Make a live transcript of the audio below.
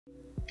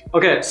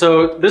Okay,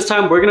 so this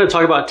time we're gonna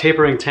talk about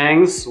tapering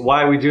tangs,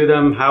 why we do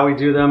them, how we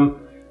do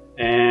them,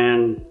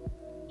 and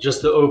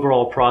just the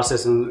overall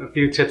process and a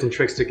few tips and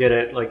tricks to get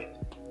it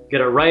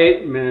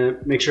right,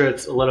 make sure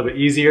it's a little bit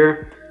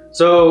easier.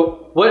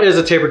 So what is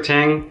a tapered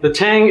tang? The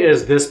tang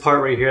is this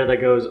part right here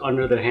that goes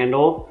under the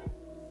handle.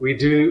 We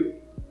do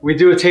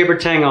a tapered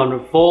tang on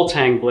a full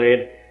tang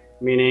blade,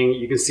 meaning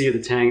you can see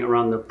the tang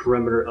around the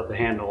perimeter of the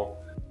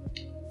handle.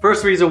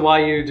 First reason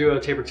why you do a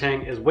tapered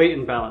tang is weight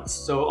and balance.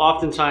 So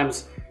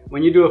oftentimes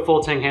when you do a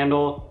full tang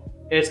handle,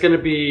 it's going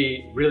to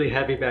be really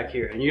heavy back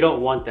here, and you don't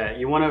want that.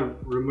 You want to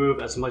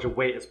remove as much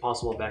weight as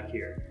possible back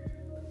here.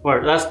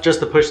 Or that's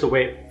just to push the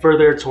weight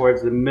further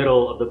towards the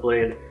middle of the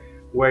blade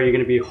where you're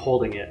going to be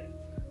holding it.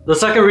 The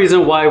second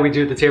reason why we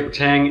do the tapered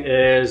tang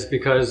is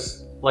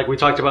because, like we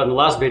talked about in the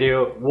last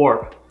video,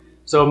 warp.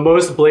 So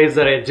most blades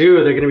that I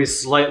do, they're going to be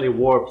slightly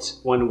warped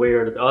one way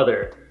or the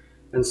other.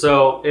 And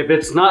so if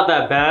it's not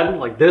that bad,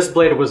 like this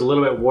blade was a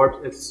little bit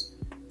warped,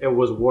 it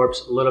was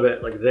warped a little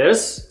bit like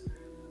this.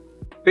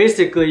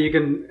 Basically, you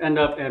can end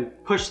up and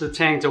push the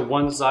tang to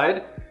one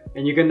side,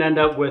 and you can end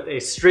up with a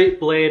straight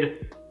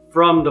blade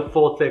from the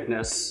full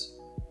thickness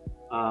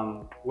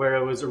where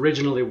it was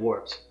originally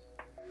warped.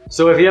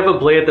 So if you have a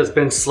blade that's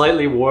been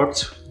slightly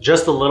warped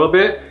just a little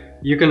bit,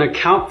 you can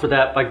account for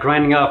that by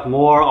grinding off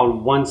more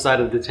on one side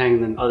of the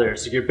tang than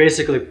others. So you're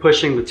basically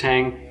pushing the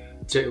tang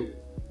to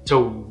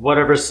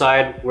whatever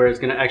side where it's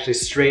going to actually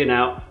straighten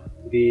out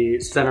the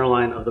center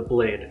line of the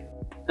blade.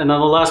 And then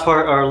the last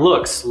part are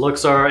looks.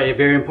 Looks are a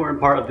very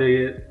important part of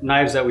the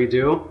knives that we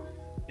do.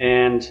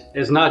 And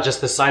it's not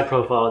just the side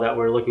profile that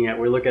we're looking at.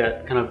 We look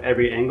at kind of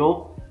every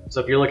angle. So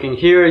if you're looking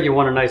here, you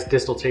want a nice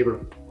distal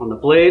taper on the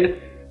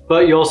blade,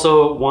 but you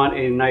also want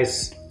a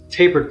nice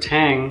tapered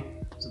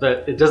tang so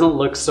that it doesn't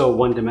look so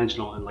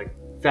one-dimensional and like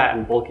fat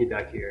and bulky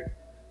back here.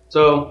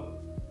 So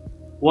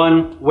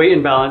 1, weight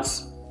and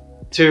balance.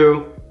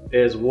 2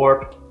 is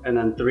warp, and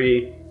then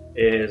 3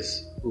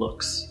 is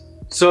looks.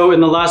 So in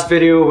the last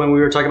video when we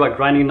were talking about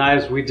grinding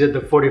knives, we did the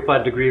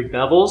 45-degree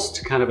bevels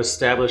to kind of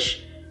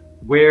establish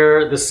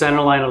where the center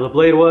line of the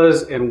blade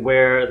was and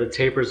where the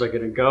tapers are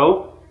going to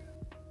go.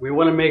 We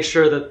want to make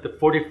sure that the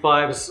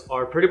 45s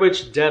are pretty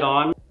much dead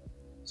on,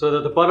 so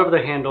that the butt of the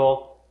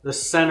handle, the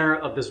center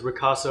of this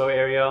ricasso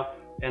area,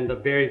 and the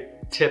very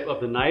tip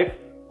of the knife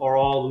are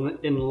all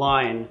in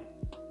line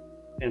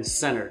and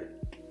centered.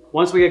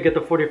 Once we get the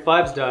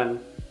 45s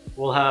done,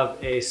 we'll have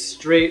a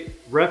straight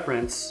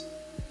reference,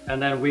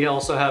 and then we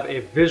also have a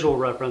visual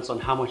reference on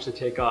how much to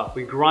take off.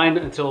 We grind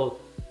until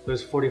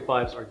those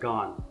 45s are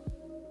gone.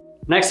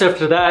 Next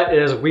after that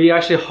is we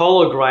actually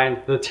hollow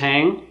grind the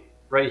tang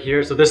right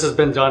here. So this has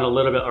been done a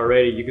little bit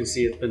already. You can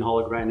see it's been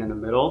hollow grind in the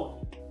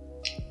middle.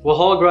 We'll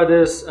hollow grind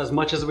this as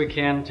much as we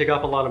can, take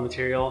off a lot of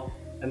material.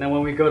 And then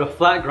when we go to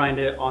flat grind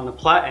it on the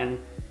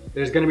platen,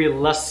 there's going to be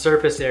less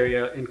surface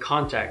area in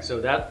contact.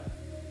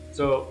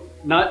 So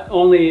not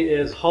only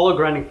is hollow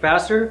grinding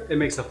faster, it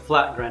makes a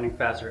flat grinding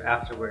faster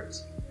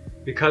afterwards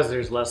because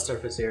there's less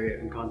surface area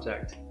in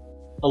contact.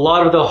 A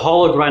lot of the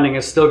hollow grinding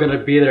is still going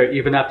to be there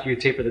even after you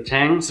taper the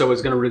tang, so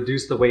it's going to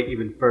reduce the weight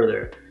even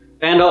further.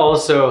 And it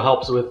also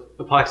helps with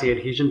epoxy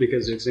adhesion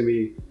because there's going to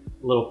be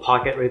a little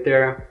pocket right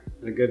there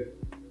and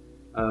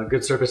a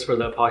good surface for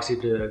the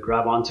epoxy to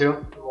grab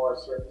onto. More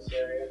surface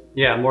area.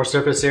 Yeah, more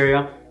surface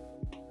area.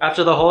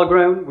 After the hollow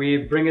grind, we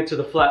bring it to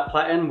the flat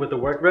platen with the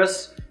work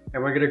wrist,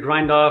 and we're going to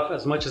grind off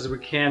as much as we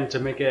can to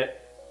make it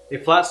a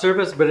flat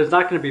surface, but it's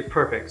not going to be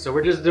perfect. So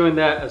we're just doing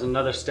that as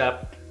another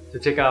step to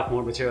take off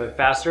more material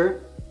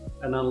faster.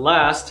 And then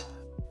last,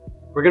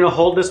 we're going to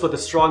hold this with a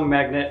strong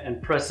magnet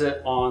and press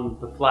it on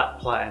the flat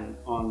platen,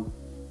 on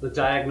the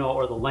diagonal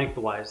or the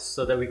lengthwise,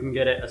 so that we can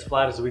get it as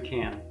flat as we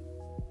can.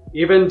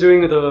 Even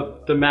doing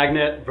the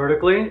magnet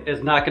vertically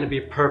is not going to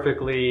be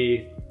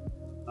perfectly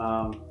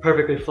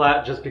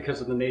flat just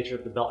because of the nature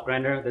of the belt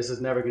grinder. This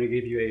is never going to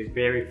give you a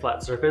very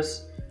flat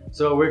surface.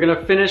 So we're going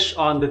to finish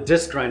on the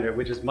disc grinder,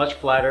 which is much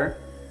flatter.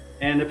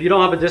 And if you don't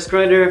have a disc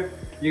grinder,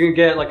 you can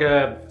get like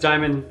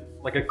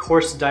a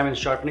coarse diamond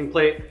sharpening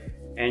plate,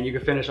 and you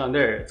can finish on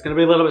there. It's going to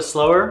be a little bit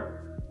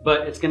slower,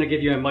 but it's going to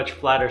give you a much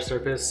flatter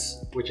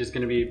surface, which is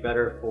going to be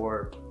better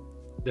for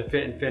the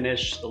fit and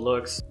finish, the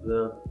looks,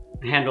 the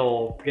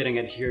handle getting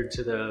adhered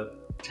to the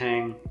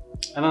tang.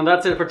 And then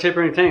that's it for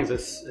tapering tangs.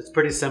 It's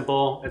pretty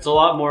simple. It's a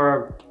lot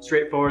more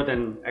straightforward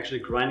than actually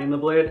grinding the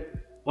blade.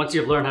 Once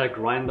you've learned how to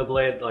grind the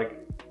blade, like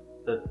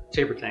the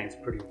taper tang is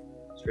pretty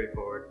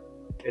straightforward.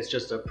 It's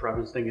just a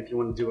preference thing if you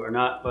want to do it or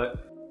not,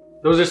 but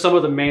those are some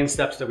of the main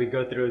steps that we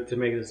go through to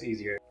make this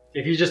easier.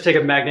 If you just take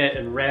a magnet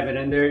and ram it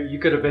in there, you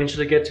could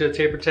eventually get to a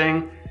taper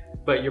tang,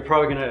 but you're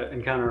probably gonna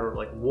encounter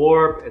like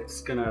warp,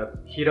 it's gonna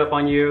heat up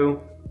on you.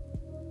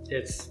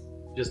 It's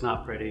just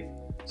not pretty.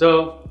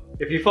 So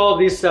if you follow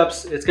these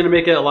steps, it's gonna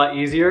make it a lot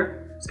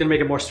easier. It's gonna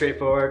make it more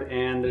straightforward,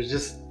 and there's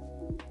just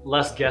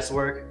less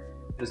guesswork,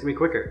 and it's gonna be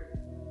quicker.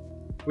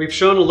 We've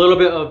shown a little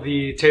bit of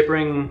the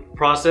tapering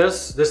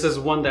process. This is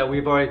one that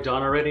we've already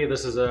done already.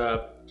 This is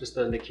just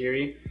a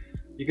Nikiri.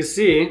 You can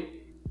see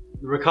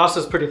the ricasso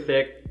is pretty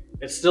thick.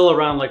 It's still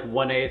around like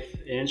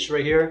 1/8 inch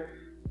right here.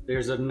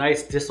 There's a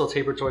nice distal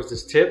taper towards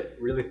this tip,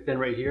 really thin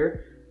right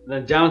here. And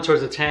then down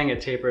towards the tang,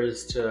 it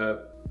tapers to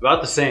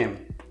about the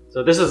same.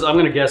 So this is, I'm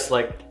gonna guess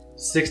like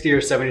 60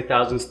 or 70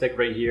 thousandths thick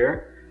right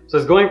here. So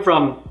it's going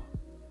from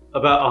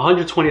about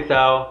 120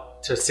 thou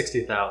to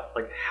 60 thou,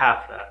 like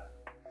half that.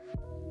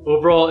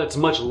 Overall, it's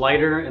much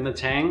lighter in the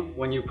tang.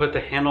 When you put the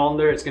handle on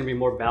there, it's gonna be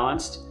more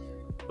balanced,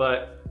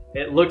 but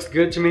it looks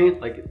good to me.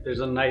 Like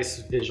there's a nice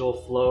visual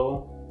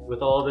flow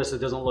with all of this. It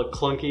doesn't look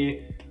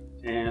clunky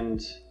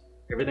and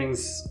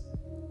everything's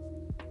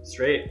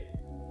straight.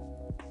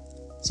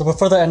 So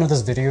before the end of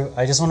this video,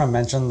 I just want to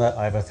mention that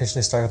I've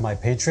officially started my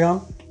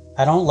Patreon.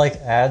 I don't like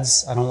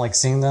ads, I don't like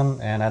seeing them,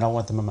 and I don't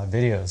want them in my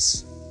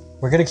videos.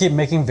 We're gonna keep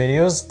making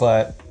videos,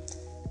 but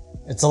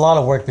it's a lot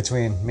of work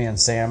between me and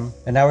Sam,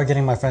 and now we're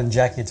getting my friend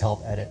Jackie to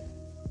help edit.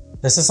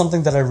 This is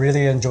something that I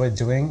really enjoy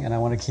doing, and I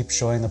want to keep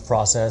showing the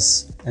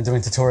process and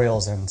doing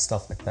tutorials and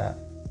stuff like that.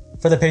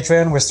 For the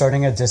Patreon, we're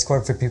starting a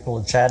Discord for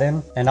people to chat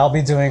in, and I'll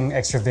be doing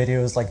extra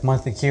videos like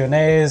monthly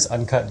Q&As,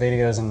 uncut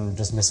videos, and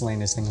just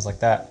miscellaneous things like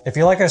that. If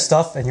you like our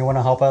stuff and you want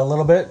to help out a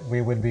little bit,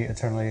 we would be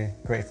eternally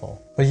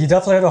grateful. But you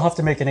definitely don't have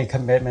to make any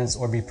commitments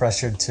or be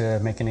pressured to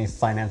make any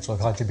financial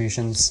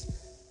contributions,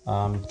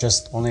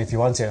 just only if you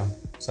want to.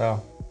 So,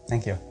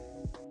 thank you.